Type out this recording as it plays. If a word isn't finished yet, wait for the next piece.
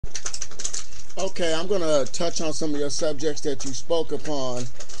Okay, I'm going to touch on some of your subjects that you spoke upon.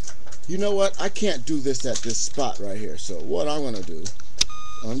 You know what? I can't do this at this spot right here. So what I'm going to do,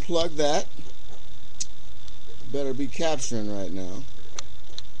 unplug that. Better be capturing right now.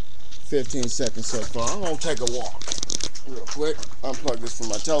 15 seconds so far. I'm going to take a walk real quick. Unplug this from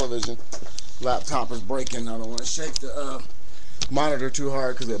my television. Laptop is breaking. I don't want to shake the monitor too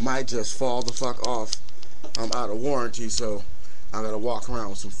hard because it might just fall the fuck off. I'm out of warranty, so I gotta walk around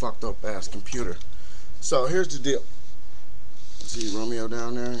with some fucked up ass computer. So here's the deal. See Romeo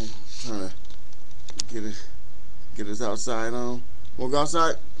down there trying to get his outside on. Wanna go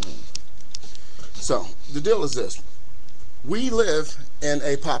outside? So the deal is this. We live in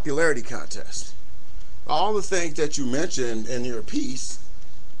a popularity contest. All the things that you mentioned in your piece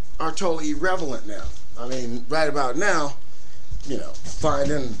are totally irrelevant now. I mean, right about now, you know,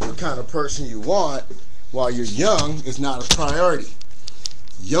 finding the kind of person you want while you're young is not a priority.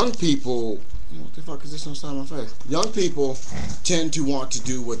 Young people, what the fuck is this on the side of my face? Young people tend to want to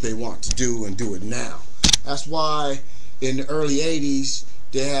do what they want to do and do it now. That's why in the early 80s,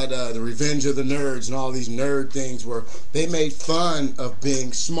 they had the Revenge of the Nerds and all these nerd things where they made fun of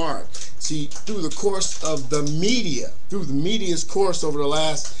being smart. See, through the course of the media, through the media's course over the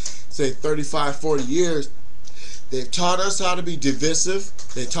last, say, 35, 40 years, they've taught us how to be divisive,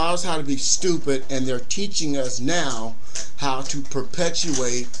 they taught us how to be stupid, and they're teaching us now how to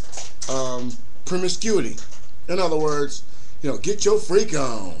perpetuate promiscuity. In other words, you know, get your freak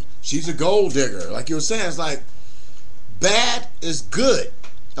on. She's a gold digger. Like you were saying, it's like, bad is good.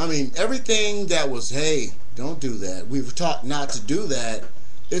 I mean, everything that was, hey, don't do that. We were taught not to do that.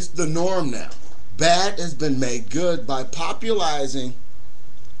 It's the norm now. Bad has been made good by popularizing,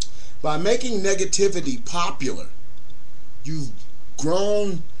 by making negativity popular. You've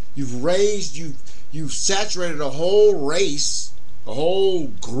grown, you've raised, you've saturated a whole race, a whole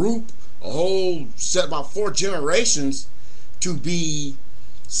group, a whole set, about 4 generations to be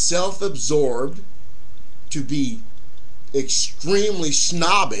self-absorbed, to be extremely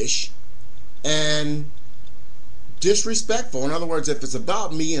snobbish and disrespectful. In other words, if it's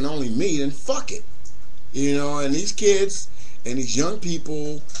about me and only me, then fuck it. You know, and these kids and these young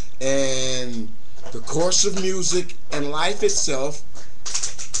people and the course of music and life itself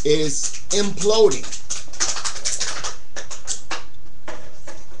is imploding.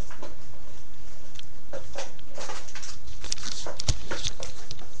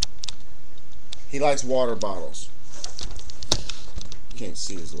 He likes water bottles. Can't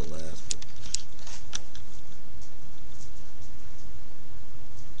see his little ass.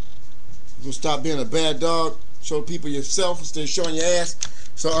 You gonna stop being a bad dog? Show people yourself instead of showing your ass.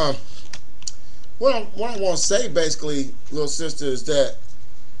 So, what I want to say, basically, little sister, is that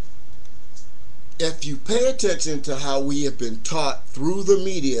if you pay attention to how we have been taught through the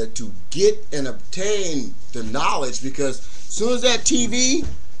media to get and obtain the knowledge, because as soon as that TV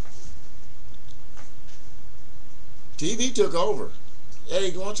took over.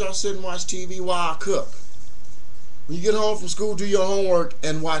 Hey, why don't y'all sit and watch TV while I cook? When you get home from school, do your homework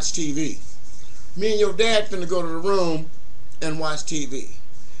and watch TV. Me and your dad finna go to the room and watch TV.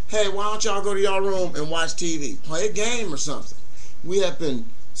 Hey, why don't y'all go to y'all room and watch TV? Play a game or something. We have been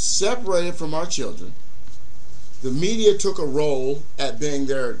separated from our children. The media took a role at being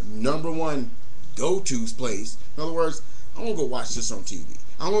their #1 go-to place. In other words, I'm gonna go watch this on TV.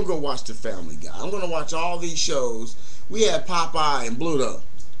 I'm gonna go watch The Family Guy. I'm gonna watch all these shows. We had Popeye and Bluto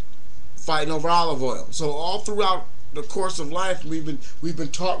fighting over olive oil. So all throughout the course of life, we've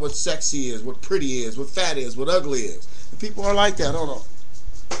been taught what sexy is, what pretty is, what fat is, what ugly is. And people are like that. Hold on.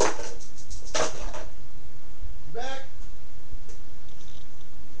 Back.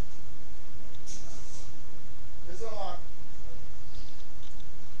 It's unlocked.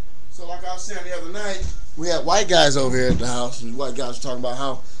 So like I was saying the other night, we had white guys over here at the house, and white guys were talking about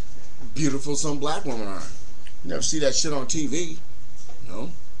how beautiful some black women are. You never see that shit on TV.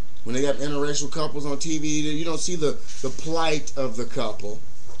 No. When they got interracial couples on TV, you don't see the plight of the couple.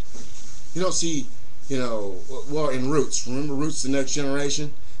 You don't see, you know, well, in Roots. Remember Roots, The Next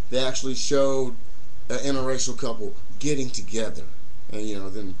Generation? They actually showed an interracial couple getting together. And, you know,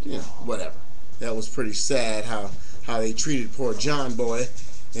 then, you know, whatever. That was pretty sad how they treated poor John Boy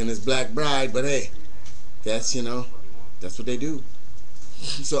and his black bride. But, hey, that's, you know, that's what they do.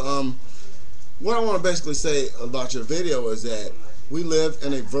 So, what I want to basically say about your video is that we live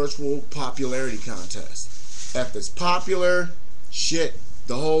in a virtual popularity contest. If it's popular, shit,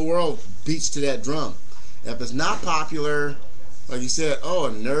 the whole world beats to that drum. If it's not popular, like you said, oh,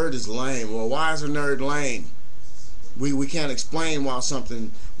 a nerd is lame. Well, why is a nerd lame? We can't explain why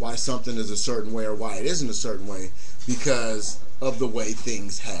something is a certain way or why it isn't a certain way because of the way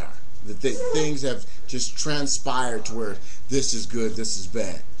things are. Things have just transpired to where this is good, this is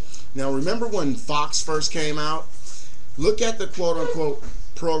bad. Now remember when Fox first came out? Look at the quote-unquote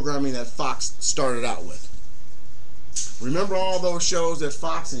programming that Fox started out with. Remember all those shows that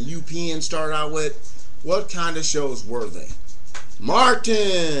Fox and UPN started out with? What kind of shows were they?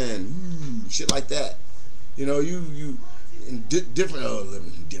 Martin! Shit like that. You know, you in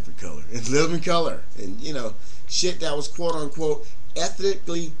different, different color. It's living color. And, you know, shit that was quote-unquote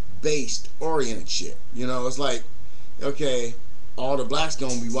ethnically based oriented shit. You know, it's like, okay, all the blacks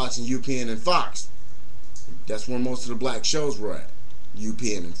gonna be watching UPN and Fox. That's where most of the black shows were at,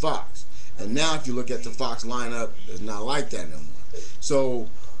 UPN and Fox. And now if you look at the Fox lineup, it's not like that no more. So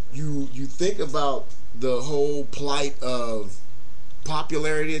you think about the whole plight of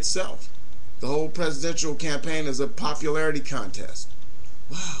popularity itself. The whole presidential campaign is a popularity contest.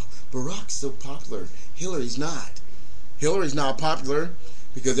 Wow, Barack's so popular, Hillary's not. Hillary's not popular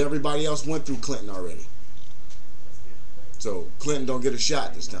because everybody else went through Clinton already. So Clinton don't get a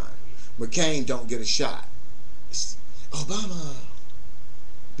shot this time. McCain don't get a shot. It's Obama.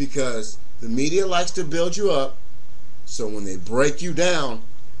 Because the media likes to build you up, so when they break you down,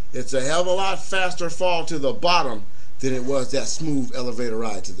 it's a hell of a lot faster fall to the bottom than it was that smooth elevator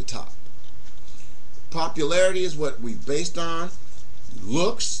ride to the top. Popularity is what we based on.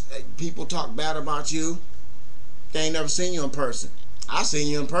 Looks, people talk bad about you. They ain't never seen you in person. I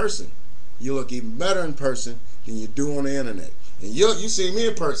seen you in person. You look even better in person than you do on the internet. And you see me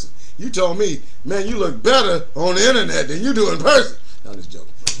in person. You told me, man, you look better on the internet than you do in person. I'm just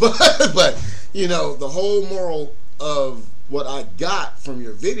joking. But you know, the whole moral of what I got from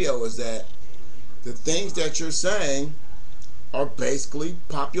your video is that the things that you're saying are basically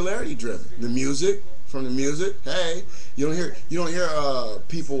popularity driven. The music, from the music, hey, you don't hear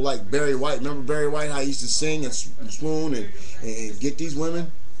people like Barry White. Remember Barry White, how he used to sing and swoon and get these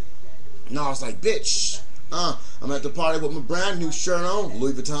women? No, I was like, bitch, I'm at the party with my brand new shirt on,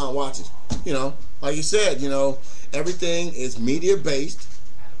 Louis Vuitton watches. You know, like you said, you know, everything is media based,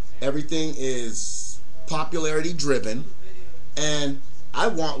 everything is popularity driven, and I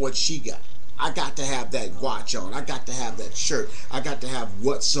want what she got. I got to have that watch on. I got to have that shirt. I got to have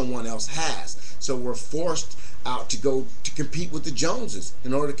what someone else has. So we're forced out to go to compete with the Joneses.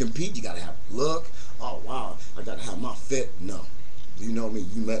 In order to compete, you got to have look. Oh, wow, I got to have my fit. No. You know me.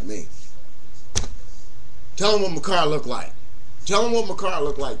 You met me. Tell them what my car looked like. Tell them what my car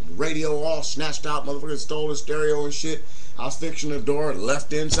looked like. Radio all snatched out. Motherfucker stole the stereo and shit. I was fixing the door, left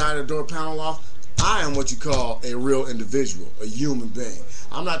the inside of the door panel off. I am what you call a real individual, a human being.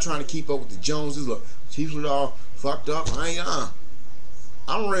 I'm not trying to keep up with the Joneses. Look, people are all fucked up.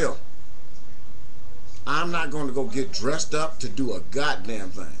 I'm real. I'm not going to go get dressed up to do a goddamn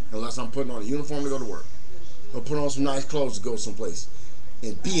thing unless I'm putting on a uniform to go to work or put on some nice clothes to go someplace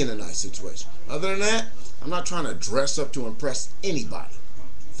and be in a nice situation. Other than that, I'm not trying to dress up to impress anybody.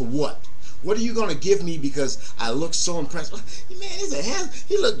 For what? What are you going to give me because I look so impressive? Man,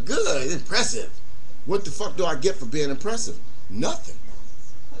 he look good, impressive. What the fuck do I get for being impressive? Nothing.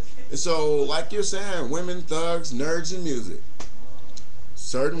 And so, like you're saying, women, thugs, nerds, and music.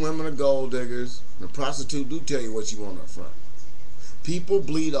 Certain women are gold diggers. And a prostitute do tell you what you want up front. People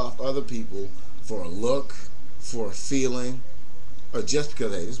bleed off other people for a look, for a feeling, or just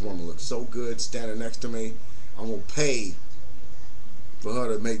because, hey, this woman looks so good standing next to me, I'm going to pay for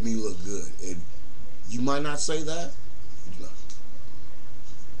her to make me look good. And you might not say that. No.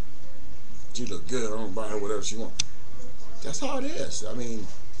 She look good, I'm going to buy her whatever she wants. That's how it is. I mean,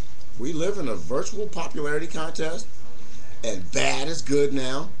 we live in a virtual popularity contest, and bad is good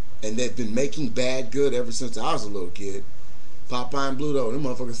now, and they've been making bad good ever since I was a little kid. Popeye and Bluto, them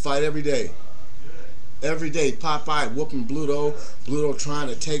motherfuckers fight every day. Every day, Popeye whooping Bluto, Bluto trying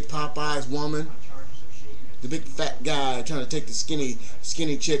to take Popeye's woman. The big fat guy trying to take the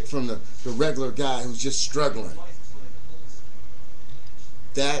skinny chick from the regular guy who's just struggling.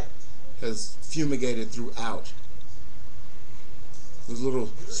 That has fumigated throughout. Those little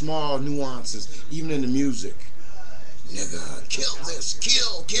small nuances, even in the music. Nigga, kill this,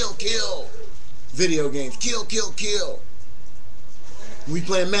 kill, kill, kill. Video games, kill, kill, kill. We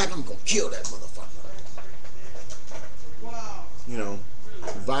playing Madden, I'm gonna kill that motherfucker. You know,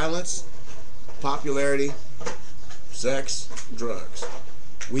 violence, popularity, sex, drugs.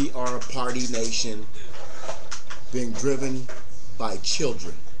 We are a party nation being driven by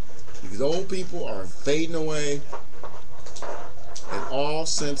children. Because old people are fading away, and all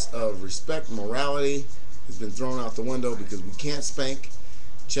sense of respect, morality has been thrown out the window because we can't spank,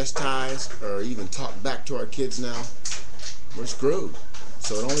 chastise, or even talk back to our kids now. We're screwed.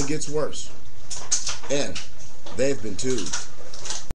 So it only gets worse. And they've been too.